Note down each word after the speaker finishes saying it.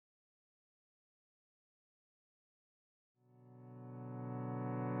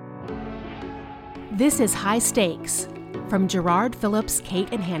This is High Stakes from Gerard Phillips, Cate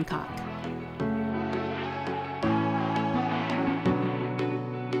and Hancock.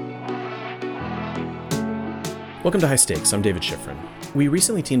 Welcome to High Stakes. I'm David Schifrin. We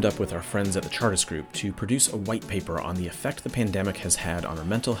recently teamed up with our friends at the Chartis Group to produce a white paper on the effect the pandemic has had on our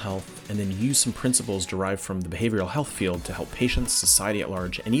mental health, and then use some principles derived from the behavioral health field to help patients, society at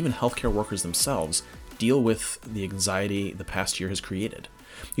large, and even healthcare workers themselves deal with the anxiety the past year has created.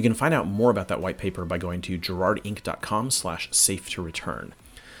 You can find out more about that white paper by going to gerardinc.com/safe-to-return.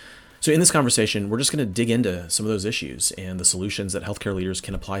 So in this conversation, we're just going to dig into some of those issues and the solutions that healthcare leaders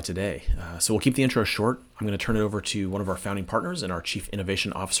can apply today. So we'll keep the intro short. I'm going to turn it over to one of our founding partners and our Chief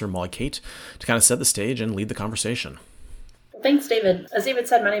Innovation Officer, Molly Cate, to kind of set the stage and lead the conversation. Thanks, David. As David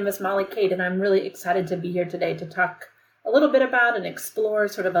said, my name is Molly Cate, and I'm really excited to be here today to talk a little bit about and explore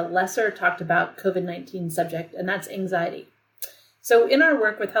sort of a lesser talked about COVID-19 subject, and that's anxiety. So in our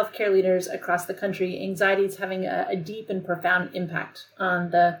work with healthcare leaders across the country, anxiety is having a deep and profound impact on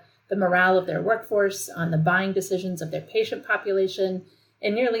the morale of their workforce, on the buying decisions of their patient population,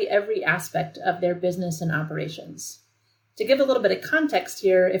 and nearly every aspect of their business and operations. To give a little bit of context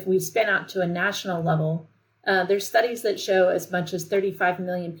here, if we span out to a national level, there's studies that show as much as 35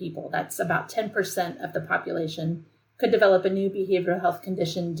 million people, that's about 10% of the population, could develop a new behavioral health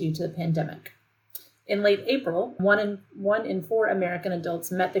condition due to the pandemic. In late April, one in four American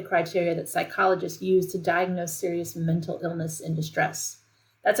adults met the criteria that psychologists use to diagnose serious mental illness and distress.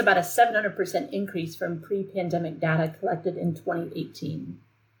 That's about a 700% increase from pre-pandemic data collected in 2018.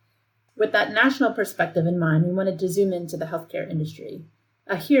 With that national perspective in mind, we wanted to zoom into the healthcare industry.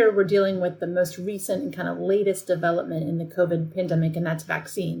 Here, we're dealing with the most recent and kind of latest development in the COVID pandemic, and that's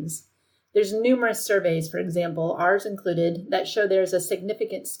vaccines. There's numerous surveys, for example, ours included, that show there's a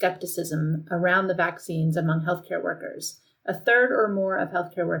significant skepticism around the vaccines among healthcare workers. A third or more of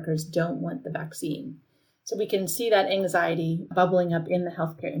healthcare workers don't want the vaccine. So we can see that anxiety bubbling up in the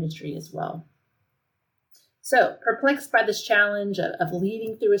healthcare industry as well. So perplexed by this challenge of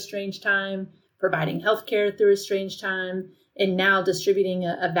leading through a strange time, providing healthcare through a strange time, and now distributing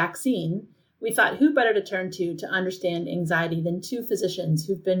a vaccine, we thought who better to turn to understand anxiety than two physicians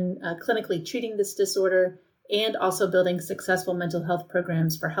who've been clinically treating this disorder and also building successful mental health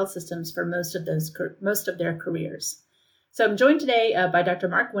programs for health systems for most of their careers. So I'm joined today by Dr.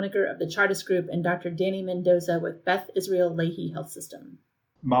 Mark Winokur of the Chartis Group and Dr. Danny Mendoza with Beth Israel Lahey Health System.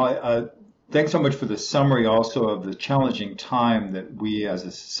 Molly, thanks so much for the summary also of the challenging time that we as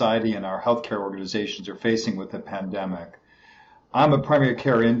a society and our healthcare organizations are facing with the pandemic. I'm a primary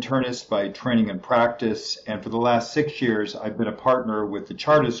care internist by training and practice, and for the last 6 years, I've been a partner with the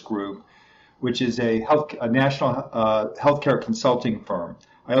Chartis Group, which is a national healthcare consulting firm.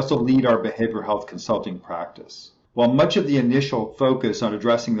 I also lead our behavioral health consulting practice. While much of the initial focus on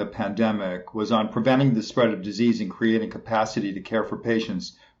addressing the pandemic was on preventing the spread of disease and creating capacity to care for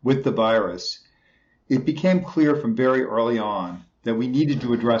patients with the virus, it became clear from very early on that we needed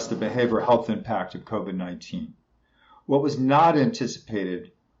to address the behavioral health impact of COVID-19. What was not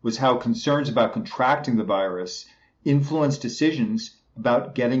anticipated was how concerns about contracting the virus influenced decisions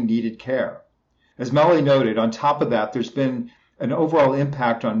about getting needed care. As Molly noted, on top of that, there's been an overall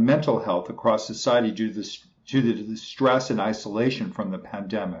impact on mental health across society due to the stress and isolation from the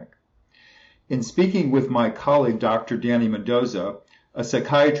pandemic. In speaking with my colleague, Dr. Danny Mendoza, a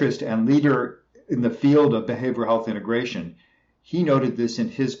psychiatrist and leader in the field of behavioral health integration, he noted this in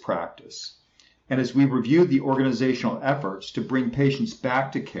his practice. And as we reviewed the organizational efforts to bring patients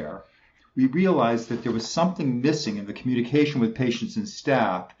back to care, we realized that there was something missing in the communication with patients and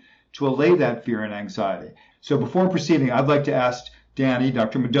staff to allay that fear and anxiety. So before proceeding, I'd like to ask Danny,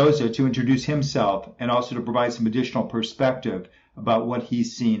 Dr. Mendoza, to introduce himself and also to provide some additional perspective about what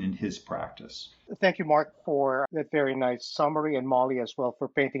he's seen in his practice. Thank you, Mark, for that very nice summary, and Molly as well for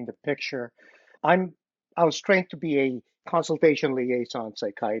painting the picture. I was trained to be a consultation liaison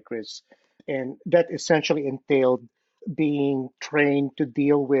psychiatrist, and that essentially entailed being trained to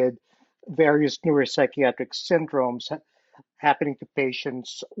deal with various neuropsychiatric syndromes happening to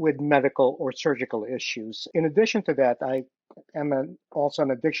patients with medical or surgical issues. In addition to that, I am also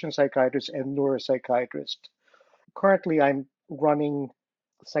an addiction psychiatrist and neuropsychiatrist. Currently, I'm running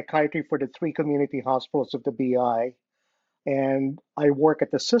psychiatry for the 3 community hospitals of the BI, and I work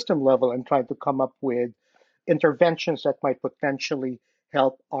at the system level and try to come up with interventions that might potentially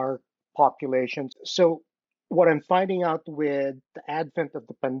help our populations. So what I'm finding out with the advent of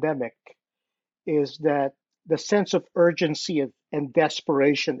the pandemic is that the sense of urgency and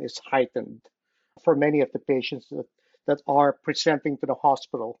desperation is heightened for many of the patients that are presenting to the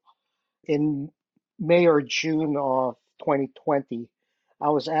hospital. In May or June of 2020, I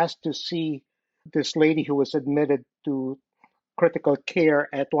was asked to see this lady who was admitted to critical care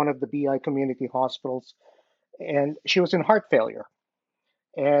at one of the BI community hospitals, and she was in heart failure.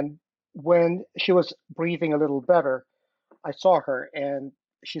 And when she was breathing a little better, I saw her, and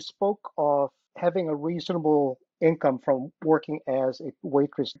she spoke of having a reasonable income from working as a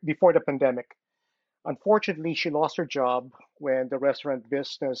waitress before the pandemic. Unfortunately, she lost her job when the restaurant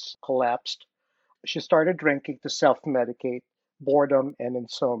business collapsed. She started drinking to self-medicate boredom and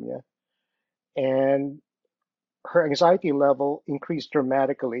insomnia, and her anxiety level increased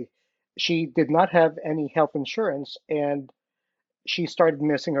dramatically. She did not have any health insurance, and she started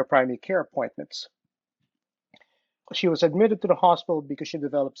missing her primary care appointments. She was admitted to the hospital because she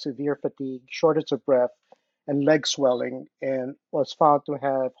developed severe fatigue, shortness of breath, and leg swelling, and was found to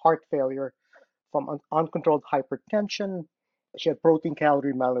have heart failure from uncontrolled hypertension. She had protein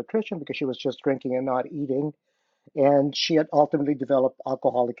calorie malnutrition because she was just drinking and not eating, and she had ultimately developed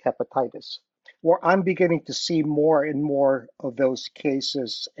alcoholic hepatitis. Where I'm beginning to see more and more of those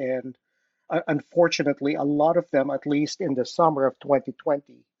cases, and unfortunately, a lot of them, at least in the summer of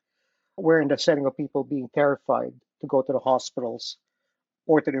 2020, were in the setting of people being terrified to go to the hospitals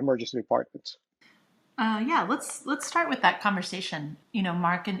or to the emergency departments. Yeah, let's start with that conversation.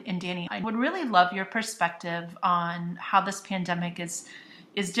 Mark and Danny, I would really love your perspective on how this pandemic is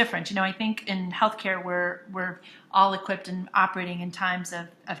different. I think in healthcare we're all equipped and operating in times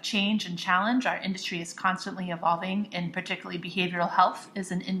of change and challenge. Our industry is constantly evolving, and particularly behavioral health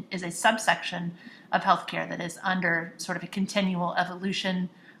is a subsection of healthcare that is under sort of a continual evolution.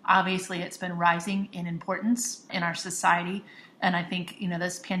 Obviously, it's been rising in importance in our society. And I think,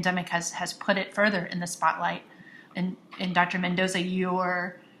 this pandemic has put it further in the spotlight. And Dr. Mendoza,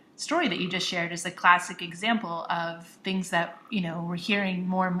 your story that you just shared is a classic example of things that, we're hearing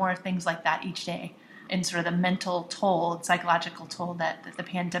more and more things like that each day, and sort of the mental toll, psychological toll that the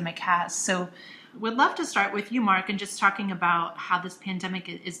pandemic has. So would love to start with you, Mark, and just talking about how this pandemic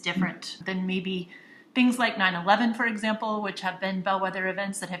is different than maybe things like 9/11, for example, which have been bellwether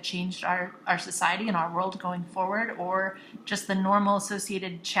events that have changed our society and our world going forward, or just the normal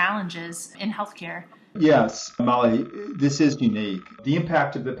associated challenges in healthcare. Yes, Molly, this is unique. The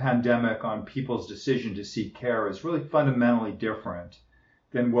impact of the pandemic on people's decision to seek care is really fundamentally different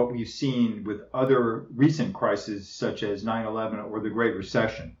than what we've seen with other recent crises such as 9/11 or the Great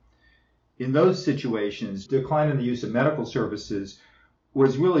Recession. In those situations, decline in the use of medical services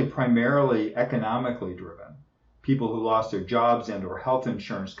was really primarily economically driven. People who lost their jobs and or health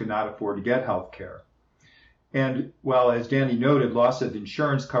insurance could not afford to get health care. And while, as Danny noted, loss of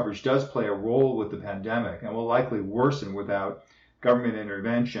insurance coverage does play a role with the pandemic and will likely worsen without government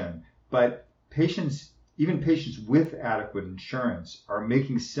intervention, but even patients with adequate insurance are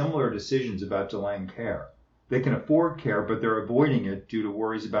making similar decisions about delaying care. They can afford care, but they're avoiding it due to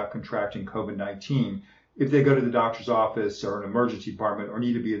worries about contracting COVID-19 if they go to the doctor's office or an emergency department or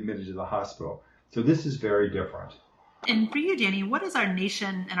need to be admitted to the hospital. So this is very different. And for you, Danny, what does our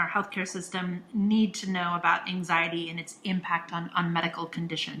nation and our healthcare system need to know about anxiety and its impact on medical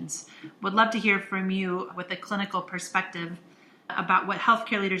conditions? Would love to hear from you with a clinical perspective about what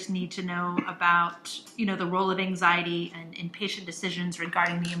healthcare leaders need to know about, the role of anxiety and in patient decisions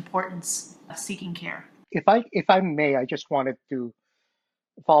regarding the importance of seeking care. If I may, I just wanted to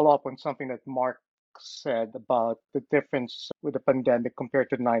follow up on something that Mark said about the difference with the pandemic compared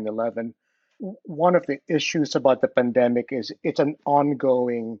to 9/11. One of the issues about the pandemic is it's an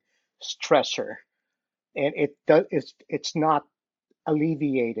ongoing stressor, and it's not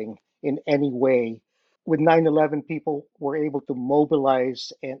alleviating in any way. With 9/11, people were able to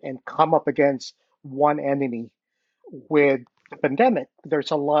mobilize and come up against one enemy. With the pandemic,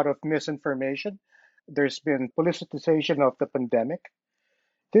 there's a lot of misinformation. There's been politicization of the pandemic.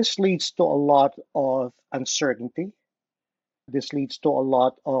 This leads to a lot of uncertainty. This leads to a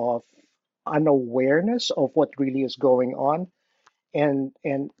lot of unawareness of what really is going on. And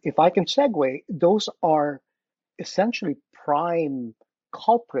if I can segue, those are essentially prime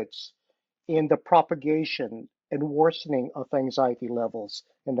culprits in the propagation and worsening of anxiety levels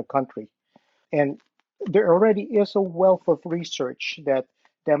in the country. And there already is a wealth of research that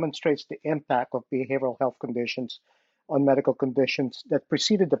demonstrates the impact of behavioral health conditions on medical conditions that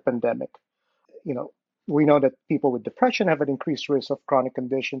preceded the pandemic. We know that people with depression have an increased risk of chronic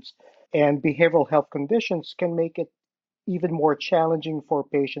conditions, and behavioral health conditions can make it even more challenging for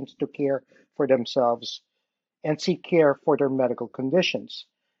patients to care for themselves and seek care for their medical conditions.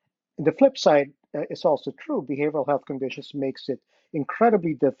 And the flip side is also true. Behavioral health conditions makes it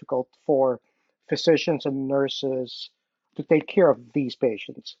incredibly difficult for physicians and nurses to take care of these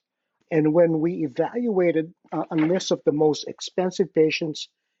patients. And when we evaluated a list of the most expensive patients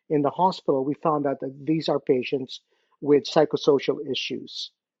in the hospital, we found out that these are patients with psychosocial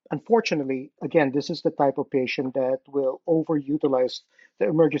issues. Unfortunately, again, this is the type of patient that will overutilize the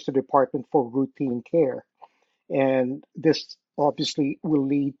emergency department for routine care. And this obviously will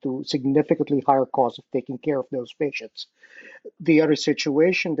lead to significantly higher costs of taking care of those patients. The other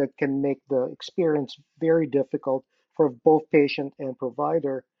situation that can make the experience very difficult for both patient and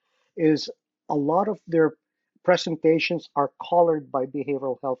provider is a lot of their presentations are colored by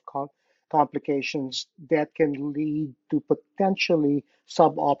behavioral health complications that can lead to potentially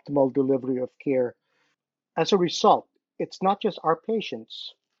suboptimal delivery of care. As a result, it's not just our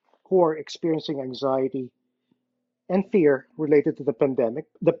patients who are experiencing anxiety and fear related to the pandemic.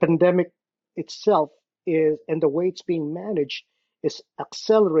 The pandemic itself is, and the way it's being managed is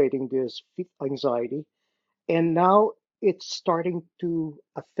accelerating this anxiety. And now it's starting to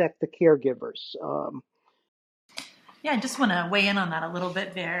affect the caregivers. Yeah, I just want to weigh in on that a little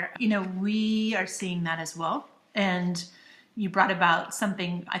bit there. You know, we are seeing that as well. And you brought about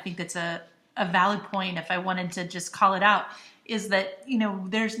something I think that's a valid point, if I wanted to just call it out, is that, you know,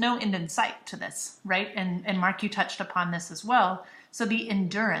 there's no end in sight to this, right? And Mark, you touched upon this as well. So the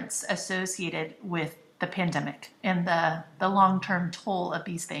endurance associated with the pandemic and the long-term toll of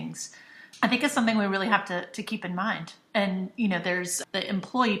these things, I think is something we really have to keep in mind. And, you know, there's the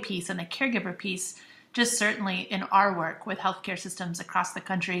employee piece and the caregiver piece. Just certainly in our work with healthcare systems across the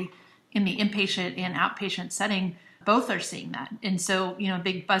country, in the inpatient and outpatient setting, both are seeing that. And so, you know, a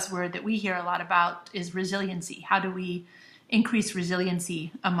big buzzword that we hear a lot about is resiliency. How do we increase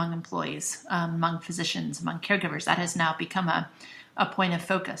resiliency among employees, among physicians, among caregivers? That has now become a point of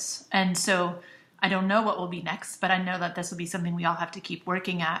focus. And so I don't know what will be next, but I know that this will be something we all have to keep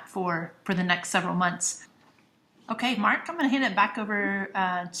working at for the next several months. Okay, Mark, I'm going to hand it back over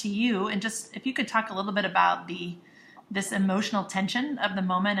to you. And just if you could talk a little bit about this emotional tension of the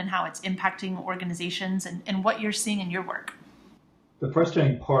moment and how it's impacting organizations and what you're seeing in your work. The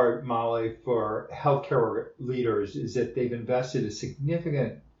frustrating part, Molly, for healthcare leaders is that they've invested a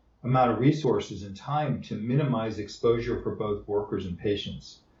significant amount of resources and time to minimize exposure for both workers and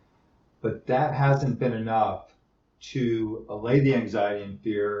patients. But that hasn't been enough to allay the anxiety and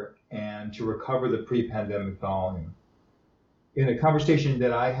fear and to recover the pre-pandemic volume. In a conversation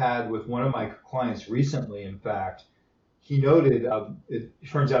that I had with one of my clients recently, in fact, he noted it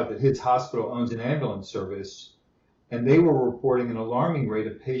turns out that his hospital owns an ambulance service, and they were reporting an alarming rate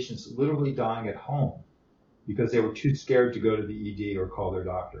of patients literally dying at home because they were too scared to go to the ED or call their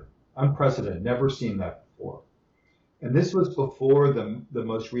doctor. Unprecedented, never seen that before. And this was before the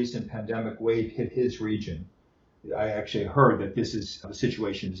most recent pandemic wave hit his region. I actually heard that the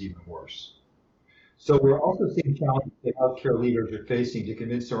situation is even worse. So we're also seeing challenges that healthcare leaders are facing to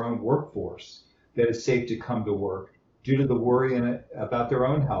convince their own workforce that it's safe to come to work due to the worry about their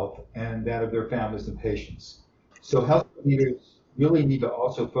own health and that of their families and patients. So healthcare leaders really need to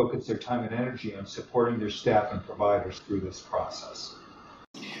also focus their time and energy on supporting their staff and providers through this process.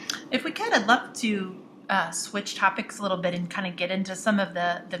 If we could, I'd love to switch topics a little bit and kind of get into some of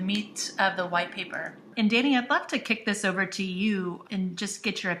the meat of the white paper. And Danny, I'd love to kick this over to you and just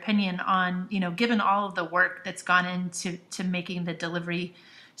get your opinion on, you know, given all of the work that's gone into making the delivery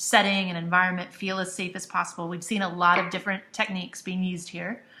setting and environment feel as safe as possible. We've seen a lot of different techniques being used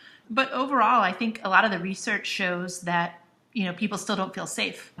here. But overall, I think a lot of the research shows that, you know, people still don't feel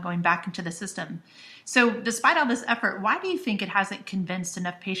safe going back into the system. So despite all this effort, why do you think it hasn't convinced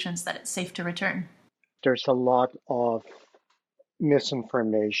enough patients that it's safe to return? There's a lot of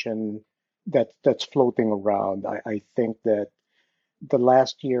misinformation that's floating around. I think that the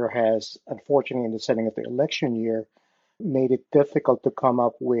last year has, unfortunately, in the setting of the election year, made it difficult to come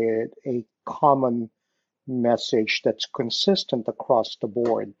up with a common message that's consistent across the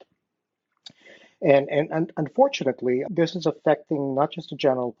board. And unfortunately, this is affecting not just the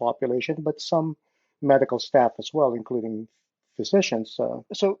general population, but some medical staff as well, including physicians.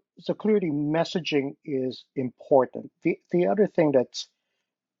 So clearly, messaging is important. The other thing that's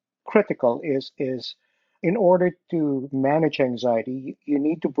critical is in order to manage anxiety, you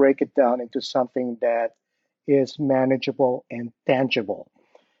need to break it down into something that is manageable and tangible.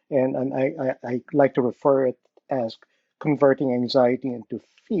 And I like to refer it as converting anxiety into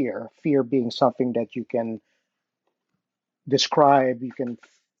fear being something that you can describe, you can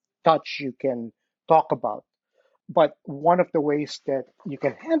touch, you can talk about. But one of the ways that you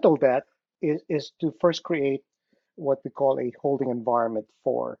can handle that is to first create what we call a holding environment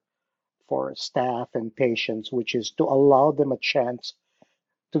for staff and patients, which is to allow them a chance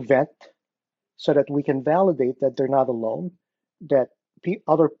to vent so that we can validate that they're not alone, that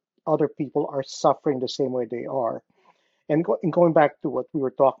other people are suffering the same way they are. And going back to what we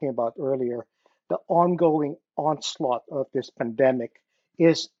were talking about earlier, the ongoing onslaught of this pandemic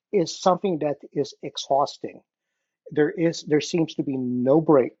is something that is exhausting. There seems to be no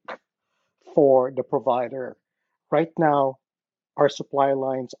break for the provider. Right now, our supply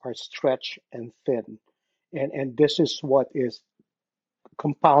lines are stretched and thin. And this is what is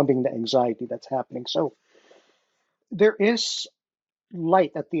compounding the anxiety that's happening. So there is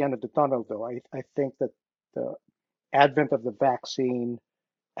light at the end of the tunnel, though. I think that the advent of the vaccine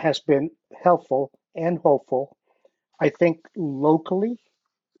has been helpful and hopeful. I think locally,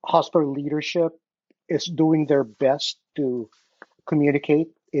 hospital leadership is doing their best to communicate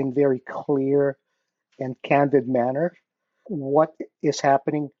in very clear and candid manner what is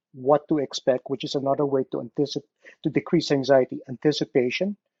happening, what to expect, which is another way to decrease anxiety,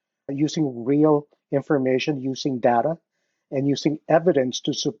 anticipation, using real information, using data, and using evidence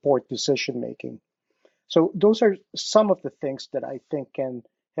to support decision making. So those are some of the things that I think can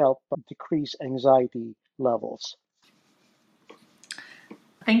help decrease anxiety levels.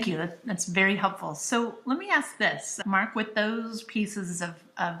 Thank you. That's very helpful. So let me ask this, Mark, with those pieces of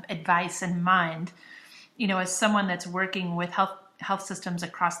advice in mind, as someone that's working with health systems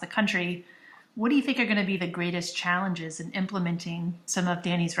across the country, what do you think are going to be the greatest challenges in implementing some of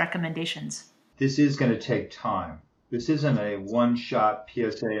Danny's recommendations? This is going to take time. This isn't a one-shot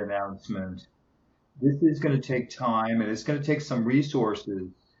PSA announcement. This is going to take time, and it's going to take some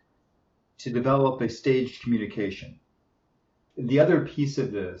resources to develop a staged communication. The other piece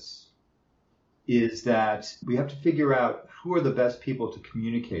of this is that we have to figure out who are the best people to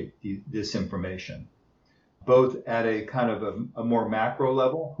communicate this information, both at a kind of a more macro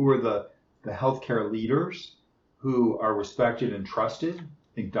level. Who are the healthcare leaders who are respected and trusted?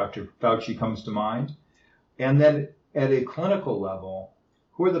 I think Dr. Fauci comes to mind. And then at a clinical level,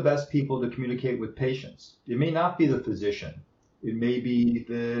 who are the best people to communicate with patients? It may not be the physician. It may be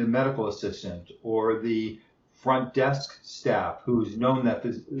the medical assistant or the front desk staff who's known that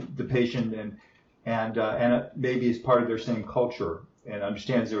the patient and maybe is part of their same culture and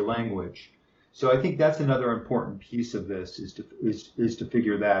understands their language. So I think that's another important piece of this is to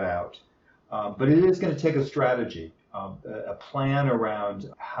figure that out. But it is going to take a strategy, a plan around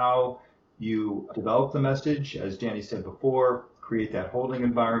how you develop the message, as Danny said before, create that holding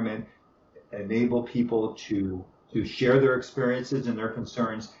environment, enable people to share their experiences and their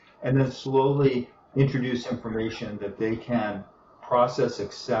concerns, and then slowly introduce information that they can process,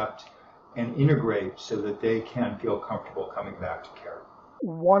 accept, and integrate so that they can feel comfortable coming back to care.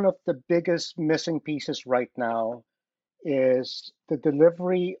 One of the biggest missing pieces right now is the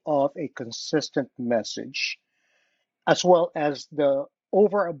delivery of a consistent message, as well as the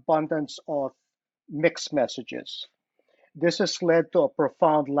overabundance of mixed messages. This has led to a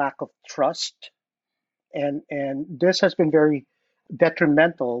profound lack of trust, and this has been very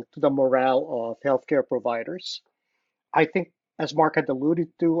detrimental to the morale of healthcare providers. I think, as Mark had alluded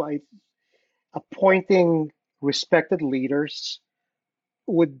to, appointing respected leaders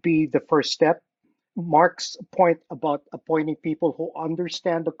would be the first step. Mark's point about appointing people who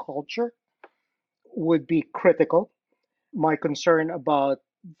understand the culture would be critical. My concern about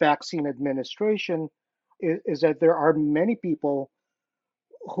vaccine administration is that there are many people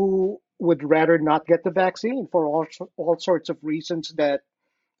who would rather not get the vaccine for all sorts of reasons that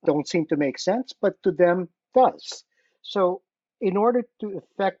don't seem to make sense, but to them does. So in order to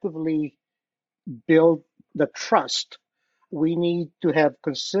effectively build the trust, we need to have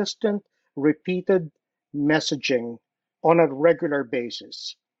consistent, repeated messaging on a regular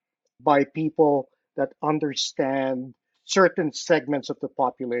basis by people that understand certain segments of the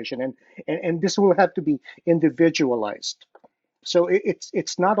population. And this will have to be individualized. So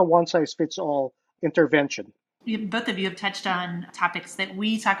it's not a one-size-fits-all intervention. Both of you have touched on topics that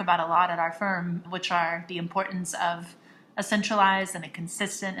we talk about a lot at our firm, which are the importance of a centralized and a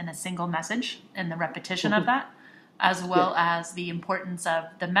consistent and a single message and the repetition of that, as well as the importance of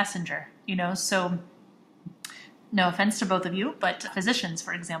the messenger, so no offense to both of you, but physicians,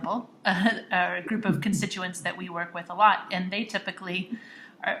 for example, are a group of constituents that we work with a lot, and they typically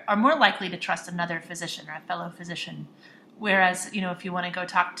are more likely to trust another physician or a fellow physician. Whereas, if you want to go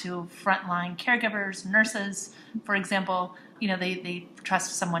talk to frontline caregivers, nurses, for example, they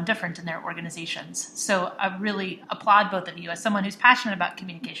trust someone different in their organizations. So I really applaud both of you. As someone who's passionate about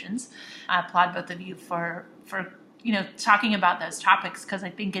communications, I applaud both of you for talking about those topics, because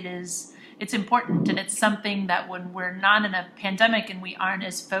I think it's important, and it's something that when we're not in a pandemic and we aren't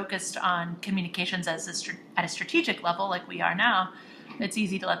as focused on communications at a strategic level like we are now, it's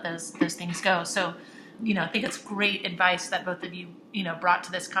easy to let those things go. So I think it's great advice that both of you, brought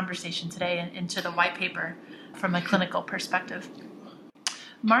to this conversation today and into the white paper from a clinical perspective.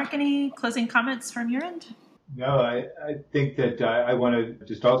 Mark, any closing comments from your end? No, I think that I want to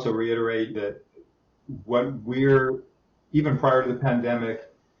just also reiterate that even prior to the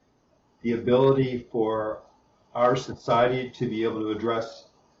pandemic, the ability for our society to be able to address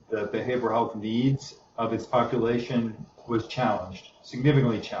the behavioral health needs of its population was challenged,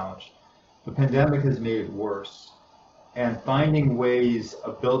 significantly challenged. The pandemic has made it worse. And finding ways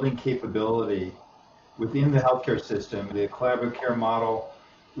of building capability within the healthcare system, the collaborative care model,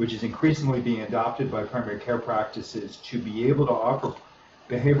 which is increasingly being adopted by primary care practices, to be able to offer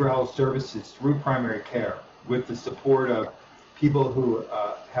behavioral health services through primary care with the support of people who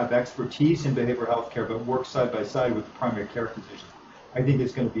have expertise in behavioral health care but work side by side with the primary care physicians, I think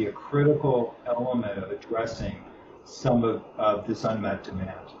is going to be a critical element of addressing some of this unmet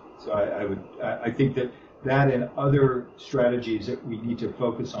demand. So I think that and other strategies that we need to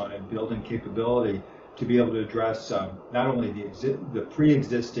focus on in building capability to be able to address not only the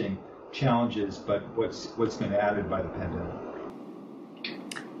pre-existing challenges, but what's been added by the pandemic.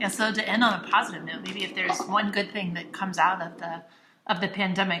 Yeah, so to end on a positive note, maybe if there's one good thing that comes out of the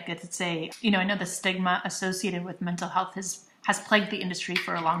pandemic, it's I know the stigma associated with mental health has plagued the industry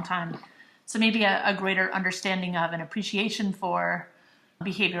for a long time. So maybe a greater understanding of and appreciation for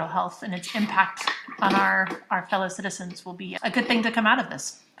behavioral health and its impact on our fellow citizens will be a good thing to come out of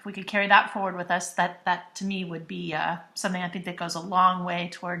this. If we could carry that forward with us, that to me would be something I think that goes a long way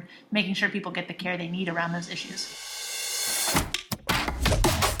toward making sure people get the care they need around those issues.